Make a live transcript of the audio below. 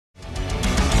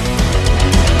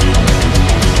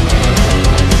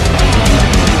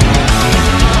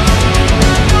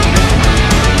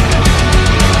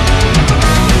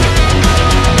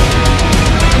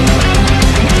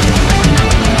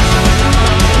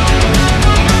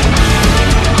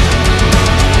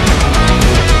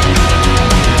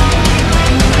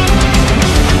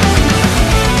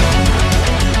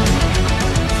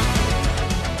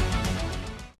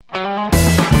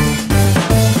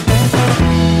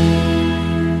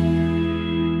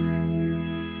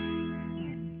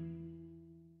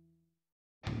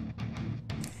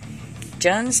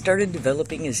John started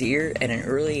developing his ear at an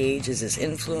early age as his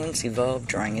influence evolved,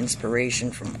 drawing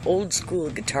inspiration from old-school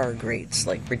guitar greats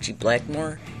like Ritchie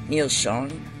Blackmore, Neil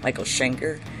Schon, Michael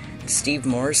Schenker, and Steve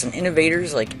Morse, and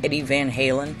innovators like Eddie Van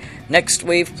Halen,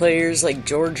 next-wave players like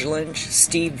George Lynch,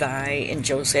 Steve Vai, and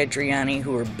Joe Satriani,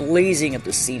 who were blazing up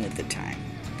the scene at the time.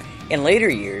 In later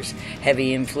years,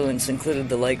 heavy influence included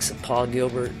the likes of Paul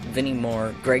Gilbert, Vinnie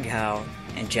Moore, Greg Howe,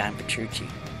 and John Petrucci.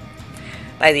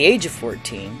 By the age of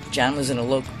 14, John was in a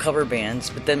local cover band,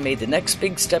 but then made the next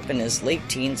big step in his late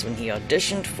teens when he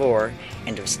auditioned for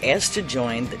and was asked to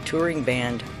join the touring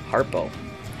band Harpo.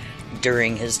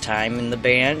 During his time in the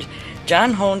band,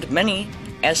 John honed many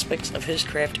aspects of his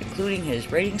craft, including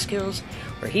his writing skills,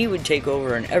 where he would take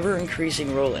over an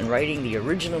ever-increasing role in writing the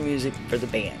original music for the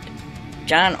band.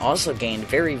 John also gained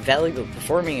very valuable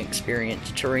performing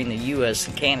experience touring the U.S.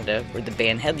 and Canada, where the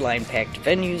band headlined packed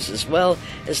venues, as well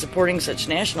as supporting such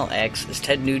national acts as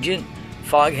Ted Nugent,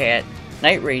 Foghat,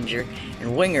 Night Ranger,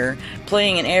 and Winger,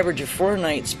 playing an average of 4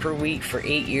 nights per week for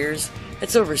 8 years.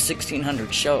 That's over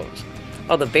 1,600 shows.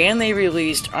 While the band they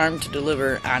released Armed to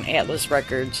Deliver on Atlas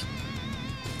Records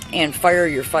and Fire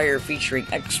Your Fire featuring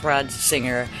X-Rod's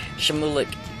singer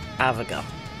Shamulik Avaga.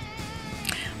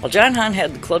 While John Hahn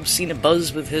had the club scene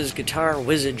abuzz with his guitar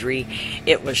wizardry,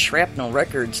 it was Shrapnel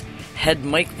Records head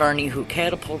Mike Varney who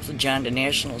catapulted John to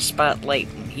national spotlight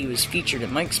when he was featured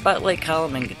in Mike's Spotlight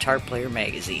column in Guitar Player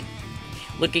magazine.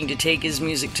 Looking to take his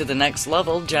music to the next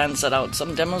level, John set out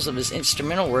some demos of his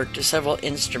instrumental work to several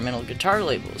instrumental guitar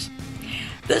labels.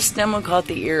 This demo caught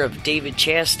the ear of David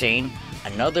Chastain,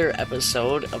 another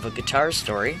episode of A Guitar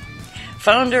Story,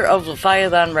 founder of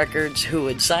Leviathan Records, who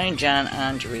would sign John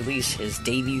on to release his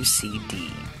debut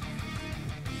CD.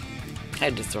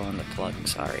 Had to throw in the plug,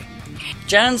 sorry.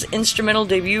 John's instrumental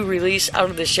debut release,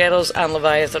 Out of the Shadows, on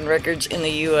Leviathan Records in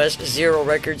the US, Zero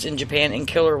Records in Japan, and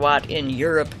Killer Watt in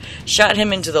Europe, shot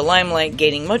him into the limelight,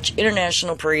 gaining much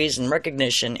international praise and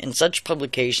recognition in such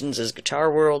publications as Guitar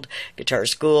World, Guitar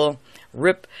School,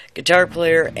 Rip, Guitar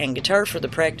Player, and Guitar for the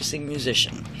Practicing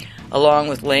Musician. Along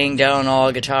with laying down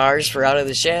all guitars for Out of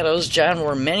the Shadows, John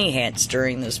wore many hats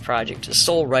during this project as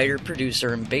sole writer,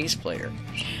 producer, and bass player.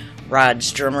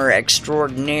 Rod's drummer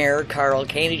extraordinaire Carl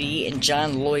Kennedy and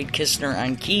John Lloyd Kistner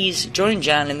on keys joined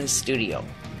John in the studio.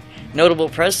 Notable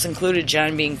press included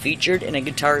John being featured in a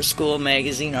Guitar School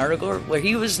magazine article where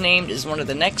he was named as one of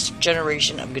the next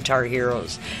generation of guitar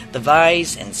heroes, the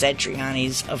Vais and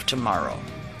Satrianis of tomorrow.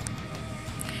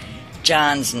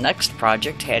 John's next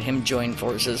project had him join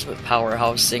forces with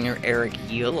powerhouse singer Eric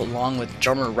Yeel along with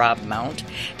drummer Rob Mount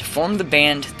to form the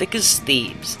band Thick as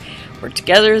Thieves, where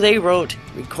together they wrote,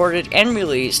 recorded, and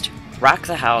released Rock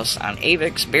the House on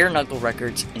Avex Bare Knuckle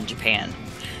Records in Japan.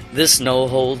 This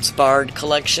no-holds-barred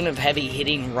collection of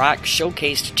heavy-hitting rock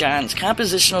showcased John's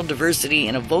compositional diversity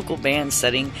in a vocal band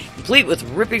setting, complete with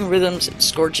ripping rhythms and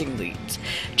scorching leads.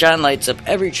 John lights up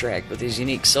every track with his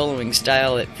unique soloing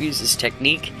style that fuses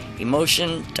technique,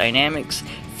 emotion, dynamics,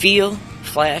 feel,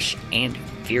 flash, and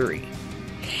fury.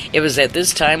 It was at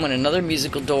this time when another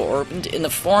musical door opened in the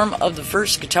form of the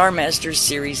first Guitar Masters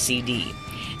Series CD.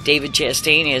 David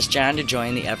Chastain asked John to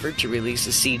join the effort to release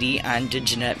a CD on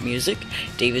Diginet Music,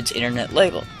 David's internet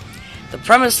label. The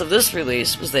premise of this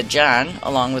release was that John,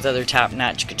 along with other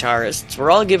top-notch guitarists,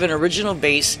 were all given original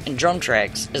bass and drum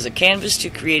tracks as a canvas to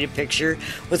create a picture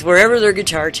with wherever their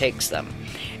guitar takes them.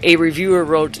 A reviewer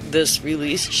wrote, "This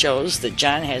release shows that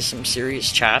John has some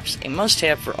serious chops, a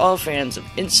must-have for all fans of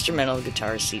instrumental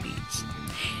guitar CDs."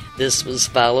 This was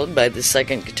followed by the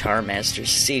second Guitar Masters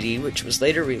CD, which was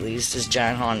later released as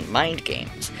John Hahn Mind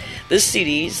Games. This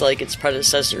CD, like its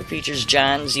predecessor, features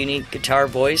John's unique guitar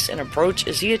voice and approach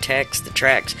as he attacks the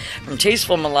tracks, from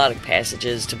tasteful melodic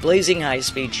passages to blazing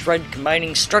high-speed shred,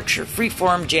 combining structure,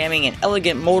 freeform jamming, and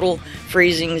elegant modal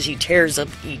phrasing as he tears up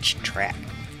each track.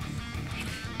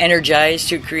 Energized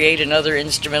to create another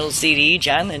instrumental CD,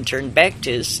 John then turned back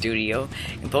to his studio,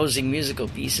 composing musical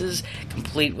pieces,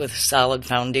 complete with solid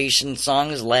foundation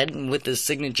songs laden with the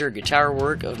signature guitar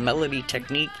work of melody,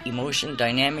 technique, emotion,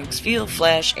 dynamics, feel,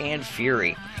 flash, and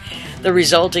fury. The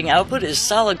resulting output is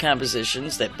solid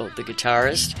compositions that both the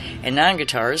guitarist and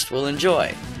non-guitarist will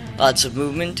enjoy. Lots of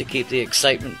movement to keep the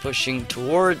excitement pushing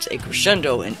towards a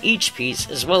crescendo in each piece,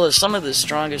 as well as some of the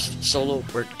strongest solo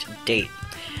work to date.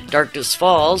 Darkness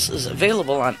Falls is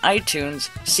available on iTunes,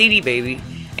 CD Baby,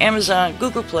 Amazon,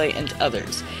 Google Play, and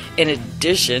others. In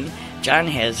addition, John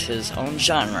has his own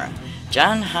genre,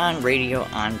 John Hahn Radio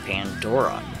on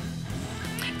Pandora.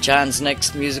 John's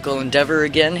next musical endeavor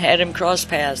again had him cross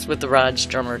paths with the Rod's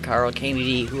drummer Carl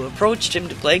Kennedy, who approached him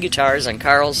to play guitars on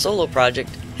Carl's solo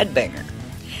project, Headbanger.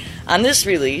 On this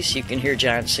release, you can hear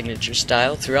John's signature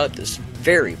style throughout this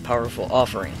very powerful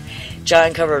offering.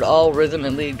 John covered all rhythm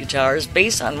and lead guitars,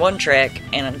 bass on one track,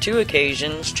 and on 2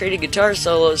 occasions traded guitar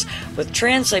solos with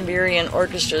Trans-Siberian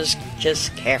Orchestra's Kiss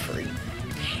Caffery.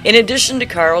 In addition to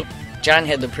Carl, John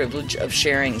had the privilege of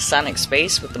sharing sonic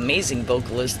space with amazing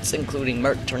vocalists including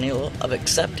Mark Tornillo of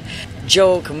Accept,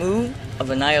 Joe Camus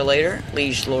of Annihilator,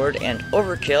 Liege Lord, and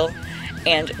Overkill,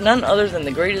 and none other than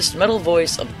the greatest metal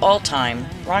voice of all time,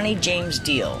 Ronnie James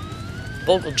Dio.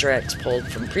 Vocal tracks pulled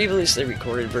from previously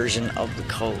recorded version of The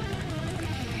Code.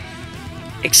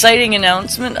 Exciting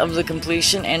announcement of the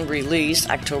completion and release,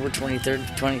 October 23rd,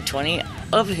 2020,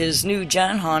 of his new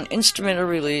John Hahn instrumental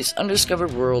release,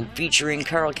 Undiscovered World, featuring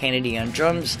Carl Kennedy on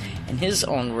drums. In his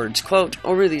own words, quote,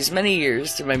 "Over these many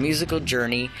years through my musical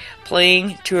journey,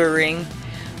 playing, touring,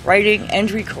 writing, and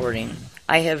recording,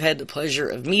 I have had the pleasure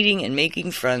of meeting and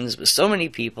making friends with so many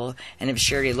people and have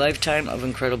shared a lifetime of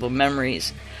incredible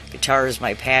memories. Guitar is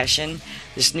my passion.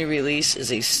 This new release is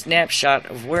a snapshot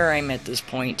of where I'm at this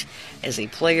point as a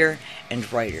player and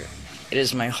writer. It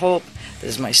is my hope that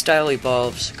as my style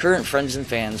evolves, current friends and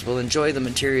fans will enjoy the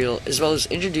material as well as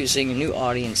introducing a new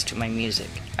audience to my music.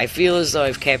 I feel as though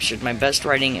I've captured my best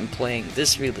writing and playing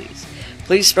this release.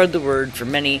 Please spread the word, for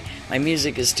many, my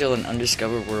music is still an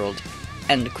undiscovered world."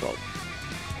 End quote.